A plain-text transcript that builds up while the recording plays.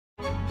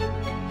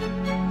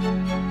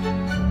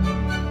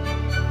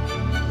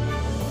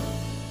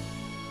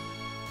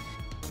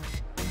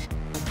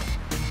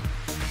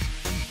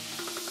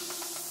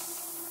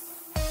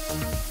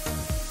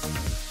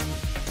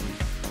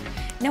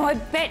Now I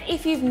bet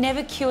if you've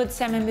never cured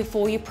salmon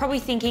before, you're probably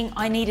thinking,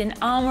 I need an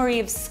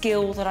armory of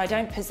skill that I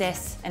don't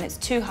possess and it's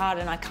too hard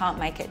and I can't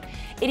make it.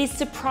 It is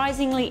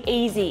surprisingly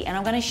easy, and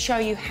I'm going to show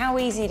you how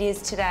easy it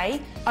is today.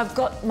 I've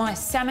got my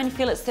salmon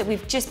fillets that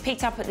we've just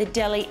picked up at the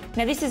deli.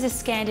 Now this is a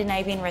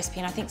Scandinavian recipe,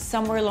 and I think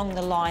somewhere along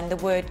the line the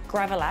word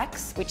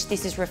gravlax, which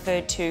this is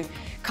referred to,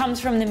 comes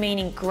from the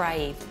meaning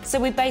grave. So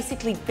we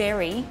basically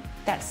bury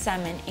that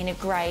salmon in a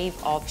grave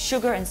of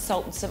sugar and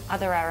salt and some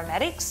other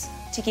aromatics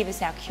to give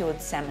us our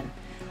cured salmon.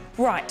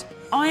 Right,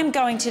 I am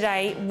going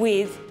today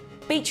with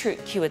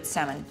beetroot cured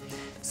salmon.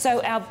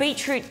 So our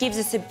beetroot gives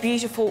us a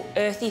beautiful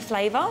earthy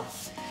flavour.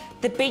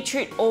 The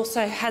beetroot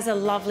also has a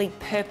lovely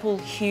purple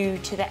hue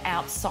to the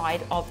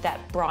outside of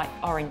that bright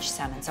orange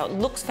salmon. So it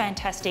looks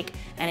fantastic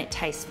and it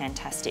tastes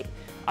fantastic.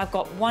 I've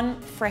got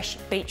one fresh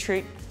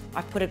beetroot.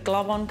 I've put a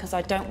glove on because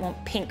I don't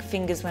want pink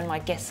fingers when my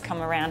guests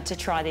come around to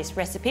try this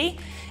recipe.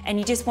 And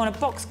you just want a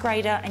box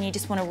grater and you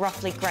just want to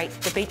roughly grate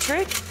the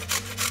beetroot.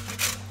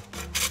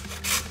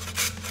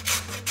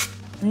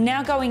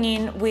 Now going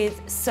in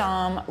with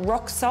some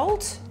rock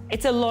salt.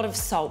 It's a lot of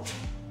salt.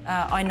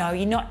 I know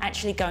you're not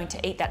actually going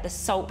to eat that. The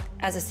salt,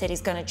 as I said,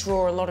 is going to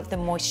draw a lot of the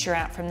moisture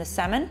out from the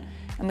salmon.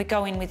 And we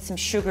go in with some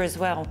sugar as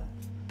well.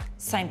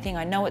 Same thing,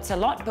 I know it's a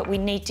lot, but we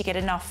need to get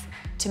enough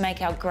to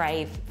make our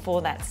grave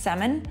for that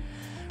salmon.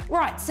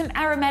 Right, some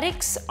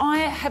aromatics. I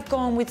have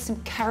gone with some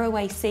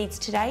caraway seeds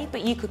today,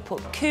 but you could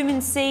put cumin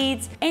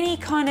seeds, any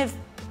kind of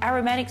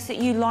aromatics that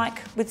you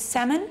like with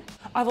salmon.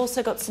 I've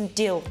also got some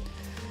dill.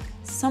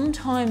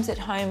 Sometimes at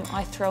home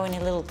I throw in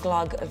a little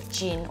glug of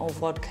gin or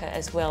vodka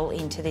as well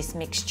into this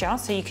mixture.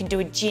 So you can do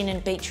a gin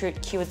and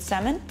beetroot cured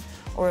salmon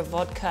or a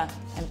vodka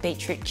and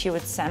beetroot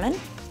cured salmon.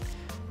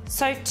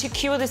 So to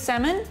cure the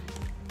salmon,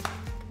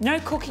 no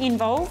cooking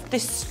involved.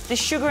 The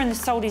sugar and the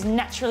salt is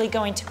naturally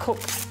going to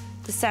cook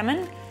the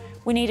salmon.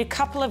 We need a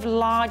couple of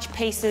large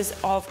pieces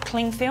of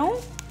cling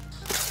film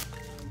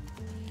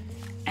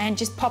and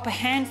just pop a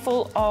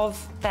handful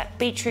of that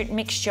beetroot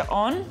mixture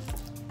on.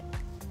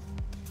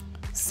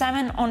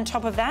 Salmon on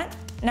top of that.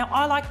 Now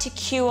I like to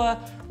cure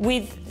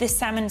with the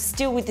salmon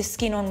still with the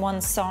skin on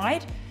one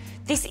side.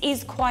 This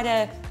is quite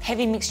a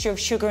heavy mixture of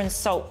sugar and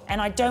salt,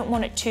 and I don't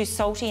want it too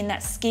salty, and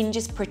that skin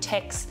just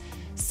protects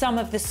some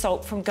of the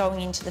salt from going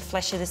into the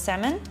flesh of the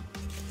salmon.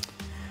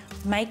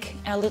 Make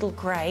our little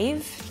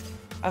grave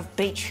of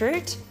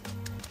beetroot.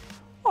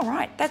 All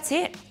right, that's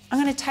it. I'm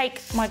going to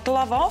take my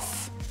glove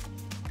off.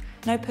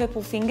 No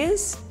purple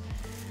fingers.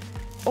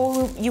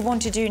 All you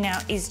want to do now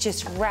is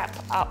just wrap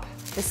up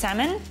the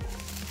salmon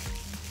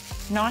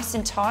nice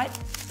and tight.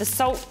 The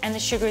salt and the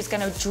sugar is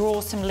going to draw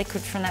some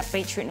liquid from that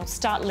beetroot and it'll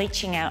start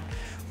leaching out.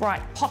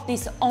 Right, pop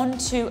this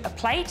onto a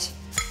plate.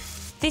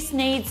 This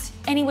needs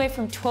anywhere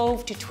from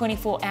 12 to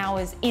 24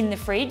 hours in the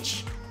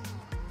fridge.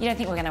 You don't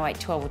think we're going to wait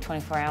 12 or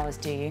 24 hours,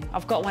 do you?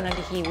 I've got one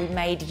under here we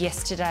made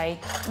yesterday.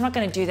 I'm not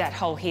going to do that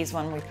whole here's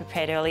one we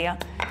prepared earlier.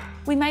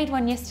 We made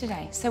one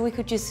yesterday, so we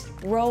could just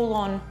roll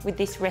on with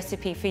this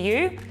recipe for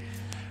you.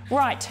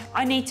 Right,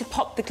 I need to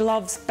pop the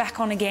gloves back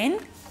on again.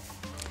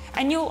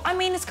 And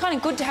it's kind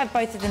of good to have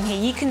both of them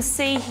here. You can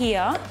see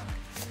here,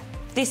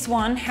 this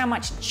one, how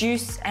much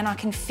juice, and I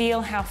can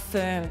feel how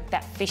firm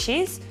that fish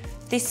is.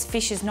 This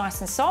fish is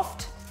nice and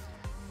soft,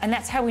 and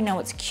that's how we know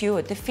it's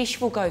cured. The fish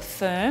will go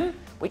firm,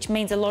 which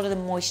means a lot of the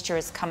moisture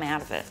has come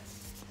out of it.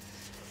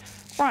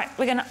 Right,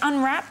 we're gonna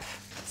unwrap.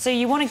 So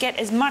you wanna get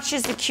as much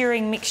as the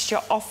curing mixture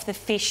off the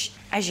fish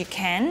as you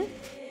can.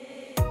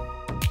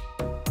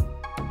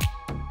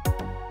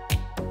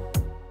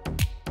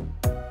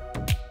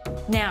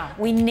 Now,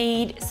 we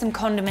need some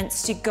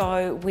condiments to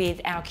go with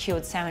our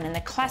cured salmon, and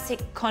the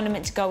classic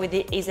condiment to go with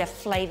it is a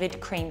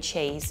flavoured cream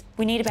cheese.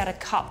 We need about a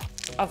cup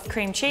of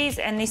cream cheese,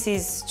 and this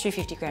is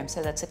 250 grams,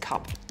 so that's a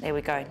cup. There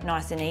we go,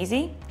 nice and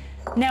easy.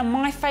 Now,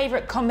 my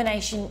favourite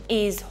combination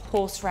is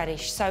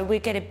horseradish. So we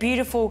get a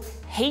beautiful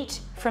heat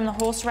from the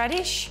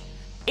horseradish.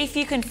 If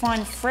you can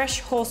find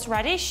fresh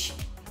horseradish,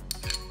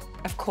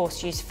 of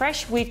course use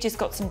fresh. We've just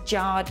got some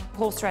jarred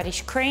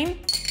horseradish cream.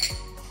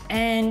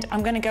 And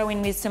I'm going to go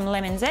in with some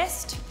lemon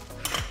zest.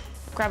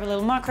 Grab a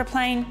little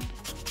microplane.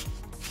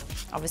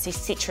 Obviously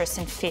citrus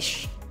and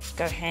fish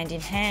go hand in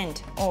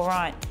hand. All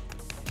right.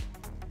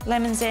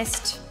 Lemon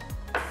zest.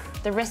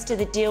 The rest of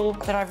the dill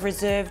that I've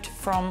reserved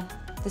from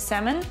the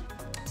salmon.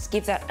 Just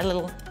give that a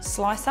little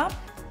slice up.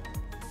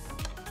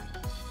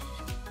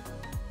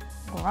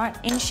 All right,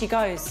 in she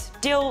goes.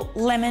 Dill,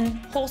 lemon,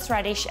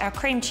 horseradish, our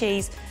cream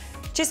cheese.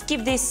 Just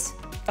give this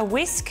a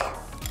whisk.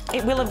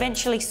 It will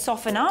eventually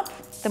soften up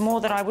the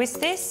more that I whisk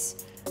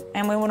this,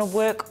 and we want to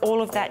work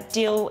all of that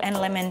dill and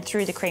lemon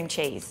through the cream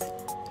cheese.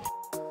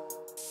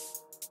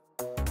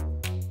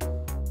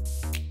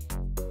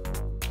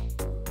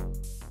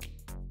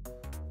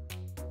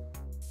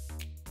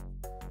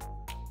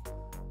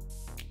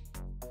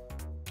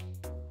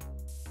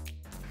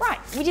 Right,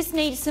 we just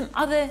need some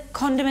other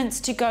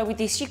condiments to go with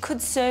this. You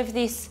could serve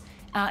this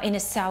in a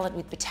salad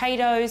with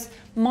potatoes.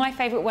 My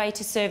favourite way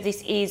to serve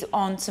this is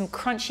on some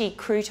crunchy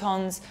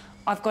croutons.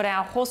 I've got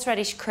our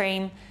horseradish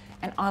cream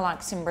and I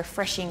like some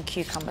refreshing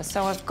cucumber.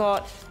 So I've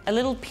got a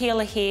little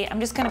peeler here. I'm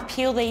just gonna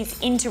peel these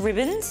into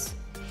ribbons.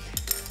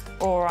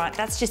 All right,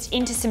 that's just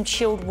into some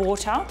chilled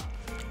water.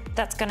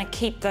 That's gonna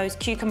keep those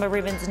cucumber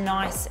ribbons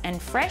nice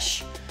and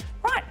fresh.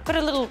 Right, got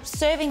a little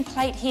serving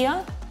plate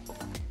here.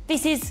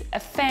 This is a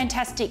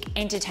fantastic,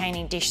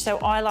 entertaining dish. So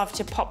I love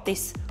to pop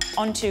this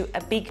onto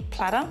a big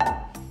platter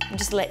and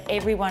just let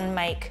everyone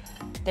make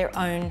their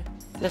own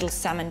little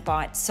salmon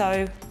bite.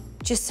 So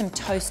just some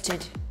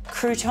toasted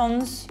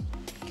croutons,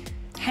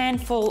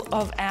 handful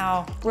of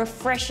our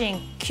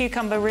refreshing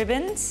cucumber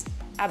ribbons,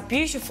 our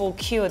beautiful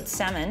cured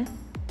salmon.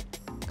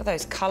 Look at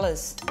those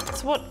colours.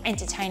 That's what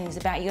entertaining is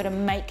about. You gotta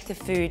make the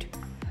food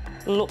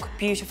look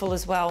beautiful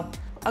as well.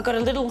 I've got a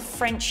little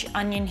French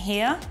onion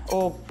here,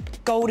 or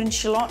golden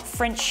shallot,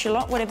 French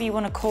shallot, whatever you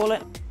want to call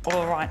it.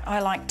 All right,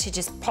 I like to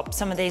just pop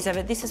some of these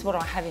over. This is what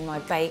I have in my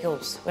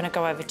bagels when I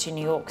go over to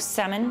New York.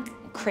 Salmon,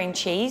 cream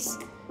cheese,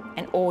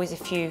 and always a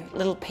few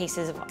little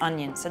pieces of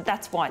onion. So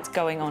that's why it's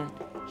going on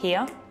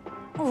here.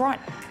 All right,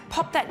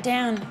 pop that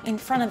down in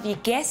front of your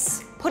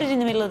guests, put it in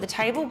the middle of the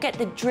table, get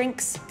the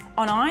drinks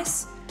on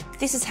ice.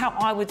 This is how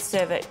I would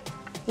serve it.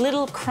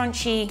 Little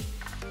crunchy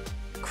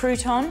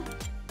crouton,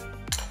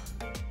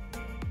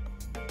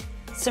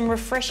 some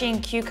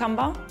refreshing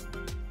cucumber.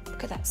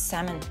 Look at that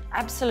salmon,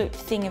 absolute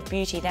thing of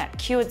beauty. That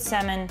cured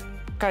salmon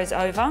goes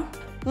over.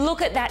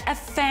 Look at that, a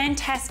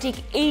fantastic,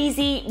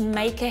 easy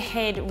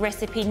make-ahead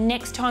recipe.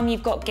 Next time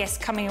you've got guests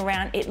coming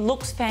around, it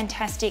looks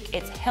fantastic,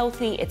 it's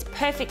healthy, it's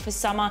perfect for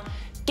summer.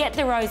 Get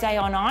the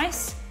rosé on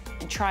ice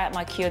and try out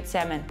my cured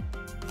salmon.